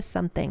gives us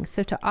something.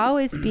 So to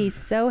always be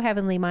so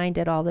heavenly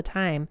minded all the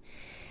time,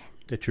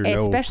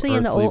 especially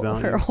in the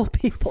old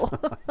people,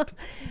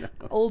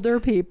 older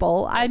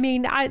people. I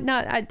mean, I'm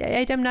not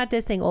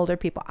dissing older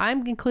people.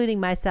 I'm including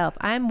myself.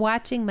 I'm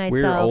watching myself.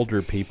 We're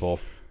older people.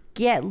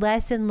 Get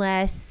less and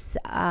less.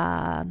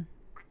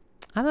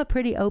 I'm a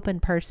pretty open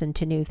person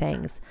to new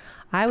things.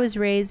 I was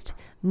raised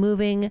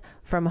moving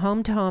from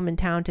home to home and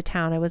town to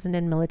town. I wasn't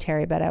in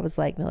military, but I was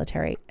like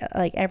military.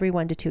 Like every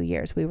 1 to 2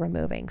 years we were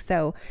moving.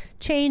 So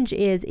change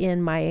is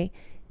in my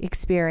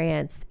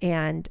experience,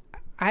 and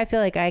I feel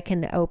like I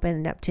can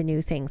open up to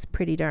new things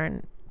pretty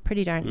darn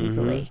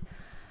easily.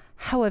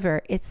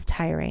 However, it's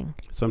tiring.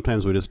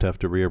 Sometimes we just have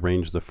to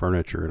rearrange the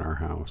furniture in our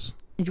house.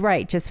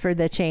 Right, just for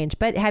the change.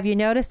 But have you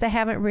noticed I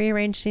haven't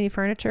rearranged any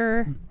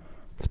furniture?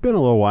 It's been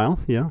a little while,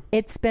 yeah.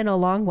 It's been a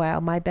long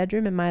while. My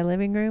bedroom and my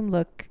living room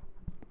look,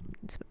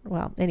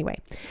 well, anyway.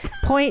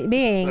 Point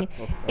being,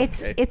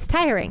 it's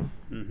tiring.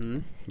 Mm-hmm.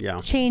 Yeah.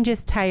 Change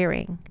is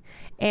tiring.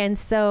 And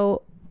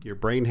so Your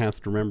brain has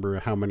to remember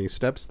how many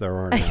steps there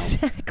are now.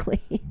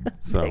 Exactly.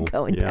 So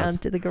going down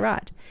to the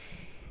garage.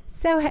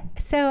 So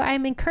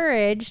I'm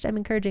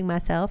encouraging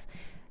myself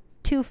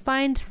to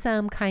find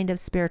some kind of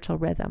spiritual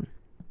rhythm,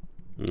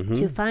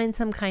 to find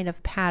some kind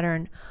of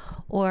pattern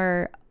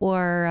or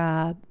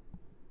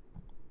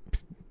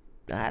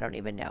I don't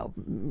even know,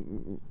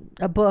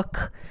 a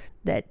book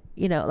that,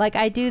 like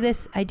I do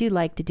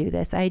like to do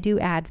this. I do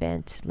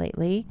Advent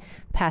lately,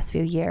 past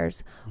few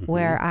years,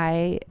 where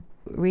I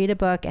read a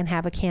book and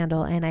have a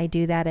candle, and I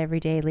do that every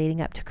day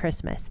leading up to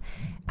Christmas.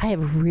 I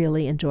have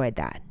really enjoyed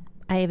that.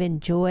 I have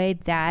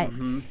enjoyed that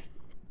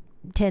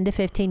 10 to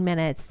 15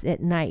 minutes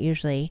at night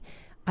usually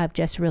of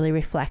just really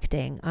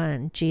reflecting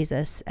on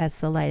Jesus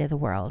as the light of the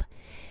world.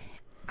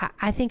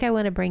 I think I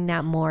want to bring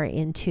that more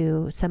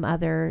into some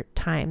other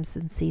times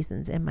and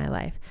seasons in my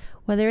life,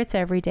 whether it's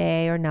every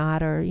day or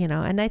not, or,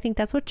 and I think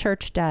that's what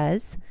church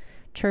does.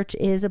 Church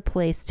is a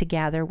place to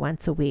gather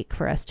once a week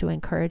for us to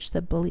encourage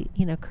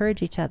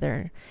encourage each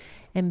other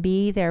and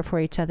be there for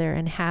each other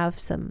and have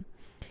some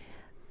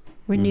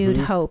renewed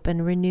hope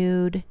and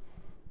renewed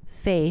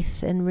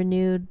faith and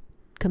renewed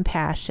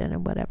compassion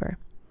and whatever.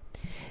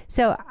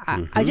 So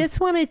I just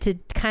wanted to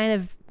kind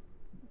of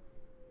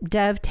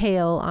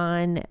dovetail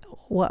on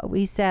what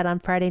we said on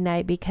Friday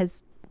night,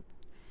 because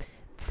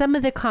some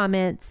of the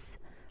comments,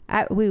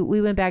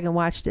 we went back and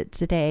watched it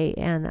today,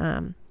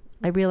 and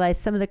I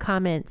realized some of the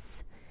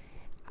comments,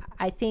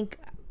 I think,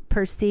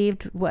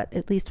 perceived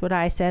at least what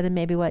I said and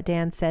maybe what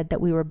Dan said,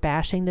 that we were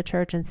bashing the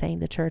church and saying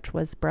the church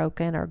was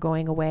broken or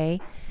going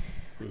away.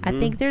 I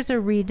think there's a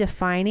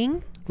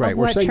redefining of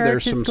what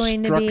church is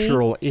going to be. There's some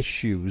structural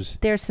issues.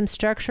 There's some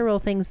structural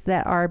things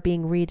that are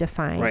being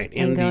redefined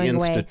in and going the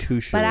away.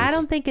 institutions. But I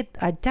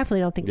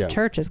definitely don't think the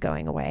church is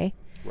going away.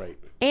 Right.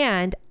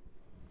 And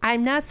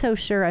I'm not so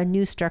sure a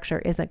new structure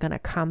isn't going to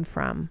come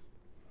from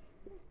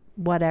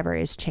whatever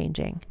is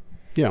changing.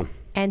 Yeah.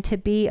 And to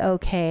be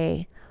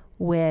okay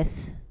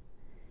with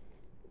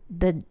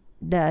the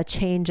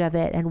change of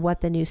it and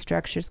what the new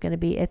structure is going to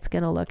be, it's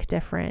going to look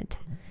different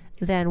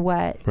than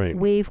what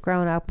we've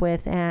grown up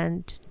with,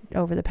 and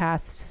over the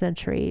past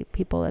century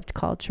people have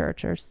called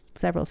church, or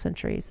several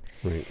centuries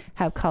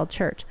have called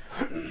church.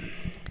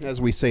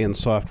 As we say in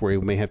software,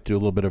 we may have to do a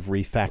little bit of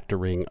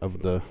refactoring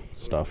of the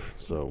stuff.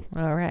 So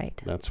all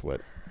right, that's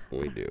what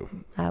we do.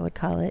 I would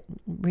call it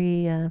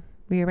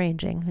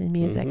rearranging in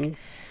music.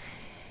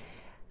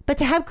 But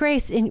to have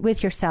grace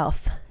with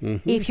yourself,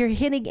 if you're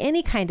hitting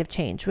any kind of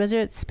change, whether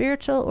it's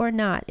spiritual or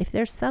not, if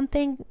there's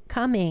something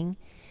coming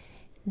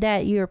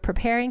that you're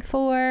preparing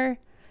for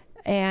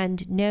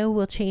and know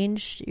will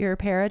change your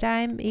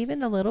paradigm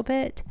even a little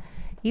bit,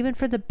 even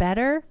for the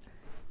better,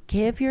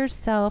 give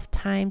yourself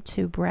time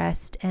to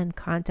rest and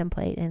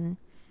contemplate and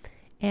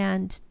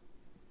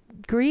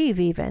grieve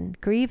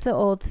the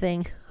old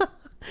thing.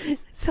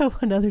 So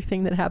another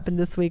thing that happened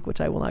this week,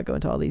 which I will not go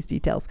into all these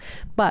details,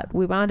 but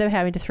we wound up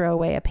having to throw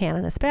away a pan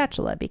and a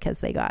spatula because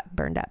they got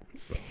burned up.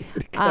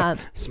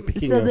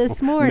 Speaking so of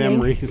this morning,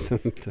 memories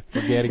and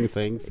forgetting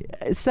things.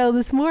 So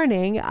this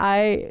morning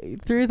I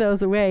threw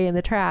those away in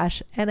the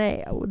trash, and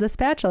the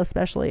spatula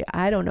especially,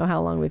 I don't know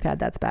how long we've had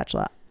that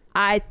spatula.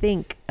 I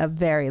think a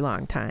very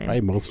long time. Probably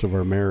most of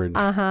our marriage.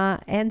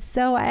 And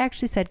so I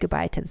actually said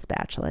goodbye to the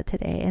spatula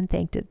today and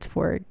thanked it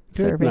for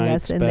serving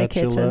us in the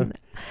kitchen.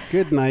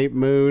 Good night,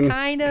 Moon.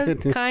 Kind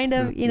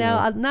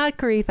of, not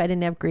grief. I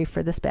didn't have grief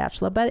for the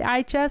spatula, but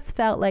I just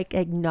felt like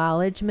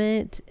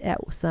acknowledgement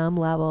at some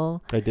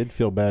level. I did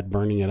feel bad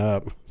burning it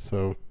up,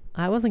 so.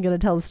 I wasn't going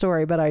to tell the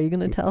story, but are you going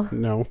to tell?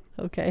 No.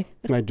 Okay.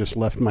 I just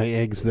left my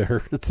eggs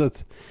there.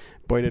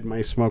 Boy, did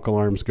my smoke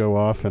alarms go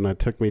off, and it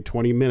took me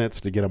 20 minutes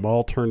to get them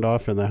all turned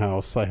off in the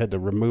house. I had to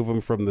remove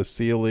them from the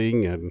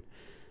ceiling, and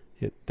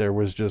that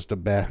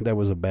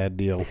was a bad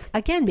deal.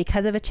 Again,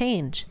 because of a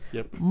change.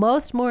 Yep.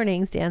 Most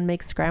mornings, Dan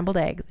makes scrambled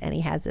eggs, and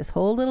he has this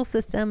whole little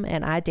system,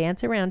 and I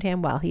dance around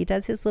him while he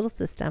does his little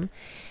system,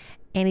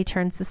 and he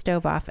turns the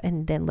stove off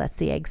and then lets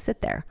the eggs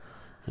sit there.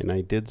 And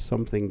I did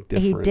something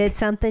different. He did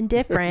something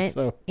different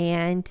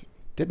and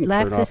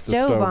left the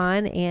stove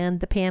on, and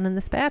the pan and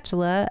the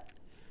spatula,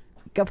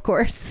 of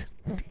course,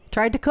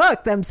 tried to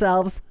cook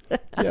themselves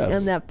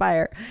in that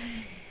fire.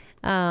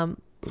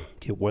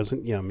 It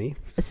wasn't yummy.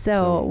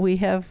 So we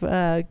have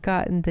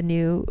gotten the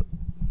new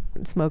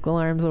smoke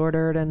alarms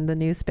ordered, and the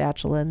new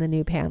spatula and the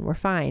new pan. We're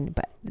fine,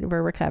 but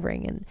we're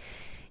recovering. And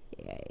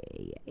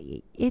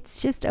it's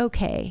just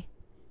okay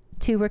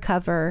to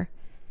recover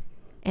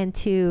and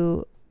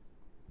to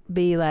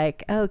be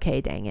like, okay,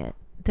 dang it.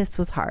 This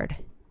was hard.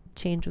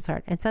 Change was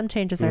hard. And some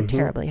changes are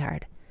terribly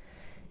hard.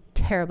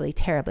 Terribly,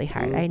 terribly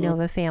hard. I know of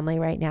a family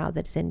right now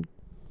that's in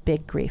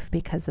big grief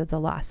because of the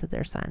loss of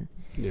their son.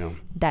 Yeah.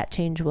 That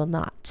change will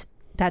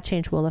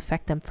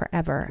affect them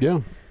forever.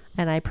 Yeah.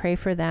 And I pray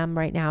for them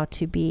right now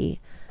to be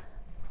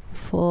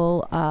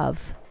full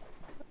of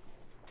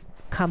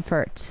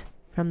comfort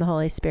from the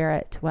Holy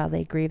Spirit while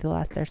they grieve the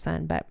loss of their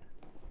son. But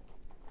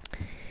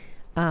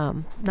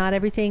not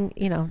everything,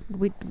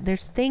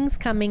 there's things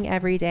coming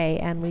every day,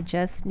 and we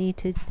just need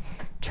to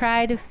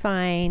try to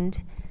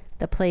find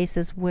the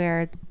places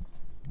where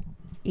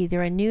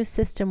either a new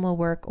system will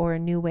work or a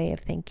new way of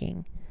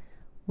thinking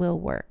will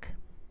work.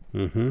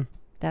 Mm-hmm.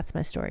 That's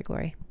my story,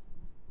 Glory.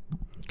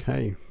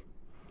 Okay.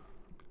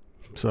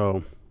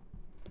 So,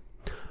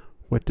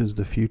 what does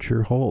the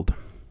future hold?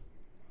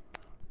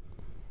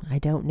 I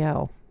don't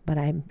know, but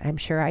I'm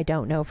sure I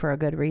don't know for a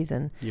good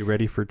reason. You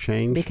ready for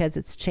change? Because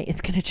it's going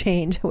to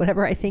change.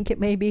 Whatever I think it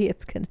may be,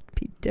 it's going to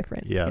be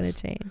different. Yes. It's going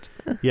to change.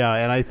 Yeah,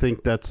 and I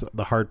think that's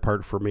the hard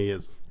part for me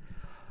is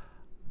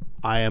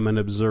I am an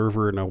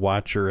observer and a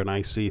watcher, and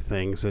I see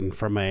things, and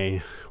from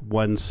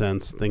one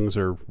sense, things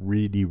are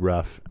really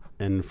rough,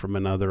 and from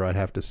another, I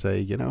have to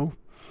say,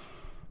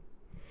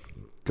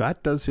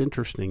 God does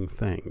interesting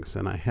things,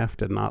 and I have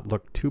to not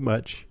look too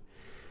much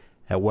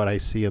at what I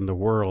see in the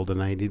world,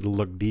 and I need to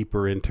look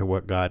deeper into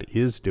what God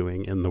is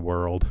doing in the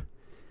world.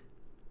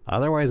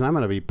 Otherwise, I'm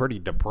going to be pretty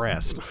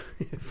depressed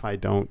if I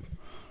don't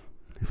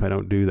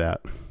do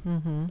that.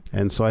 Mm-hmm.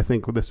 And so I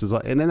think this is,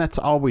 and then that's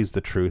always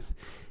the truth.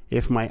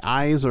 If my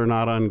eyes are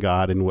not on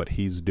God and what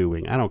He's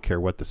doing, I don't care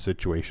what the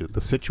situation. The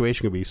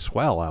situation could be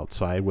swell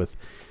outside with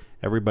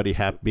everybody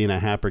being a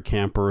happy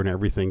camper and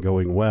everything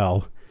going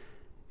well.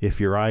 If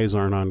your eyes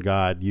aren't on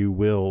God, you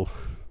will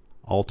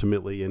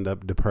ultimately end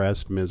up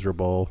depressed,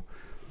 miserable,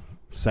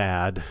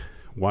 sad,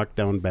 walk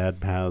down bad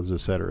paths,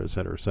 etc.,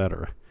 etc.,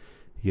 etc.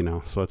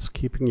 So it's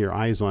keeping your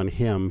eyes on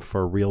Him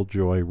for real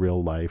joy,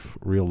 real life,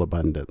 real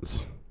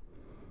abundance.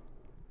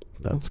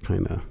 That's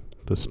kind of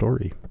the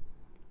story.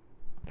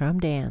 From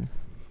Dan.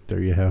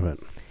 There you have it.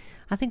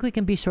 I think we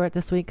can be short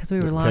this week because we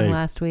were long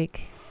last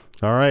week.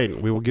 All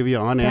right. We will give you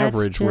on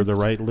average we're the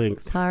right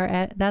length.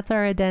 That's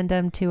our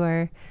addendum to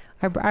our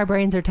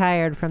brains are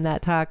tired from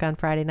that talk on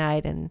Friday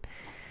night and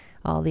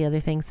all the other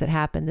things that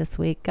happened this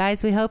week.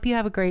 Guys, we hope you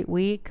have a great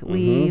week. Mm-hmm.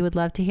 We would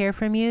love to hear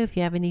from you. If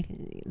you have any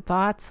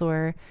thoughts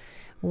or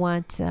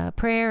want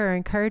prayer or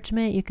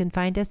encouragement, you can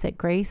find us at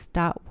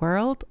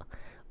grace.world,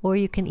 or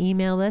you can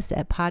email us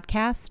at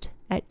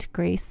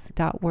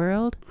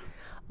podcast@grace.world,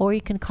 or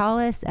you can call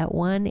us at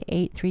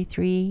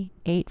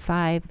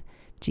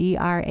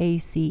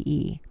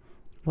 1-833-85-GRACE,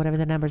 whatever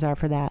the numbers are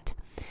for that.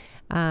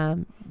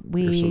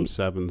 There's some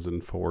 7s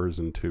and 4s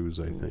and 2s,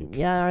 I think.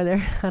 Yeah, are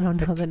there? I don't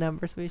know the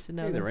numbers. We should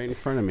know them. They're right in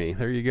front of me.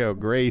 There you go.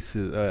 Grace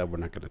is, we're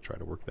not going to try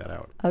to work that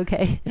out.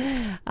 Okay.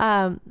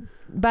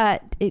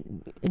 But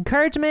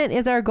encouragement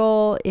is our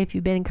goal. If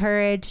you've been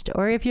encouraged,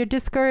 or if you're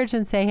discouraged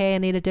and say, hey, I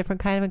need a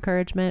different kind of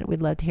encouragement,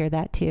 we'd love to hear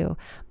that too.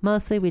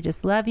 Mostly, we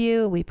just love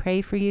you. We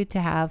pray for you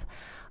to have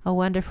a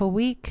wonderful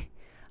week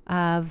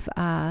of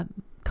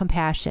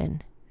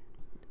compassion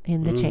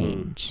in the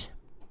change.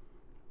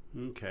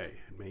 Okay.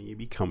 May you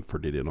be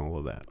comforted in all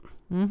of that.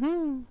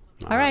 Mm-hmm.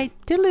 All right.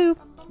 Toodaloo.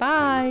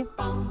 Bye.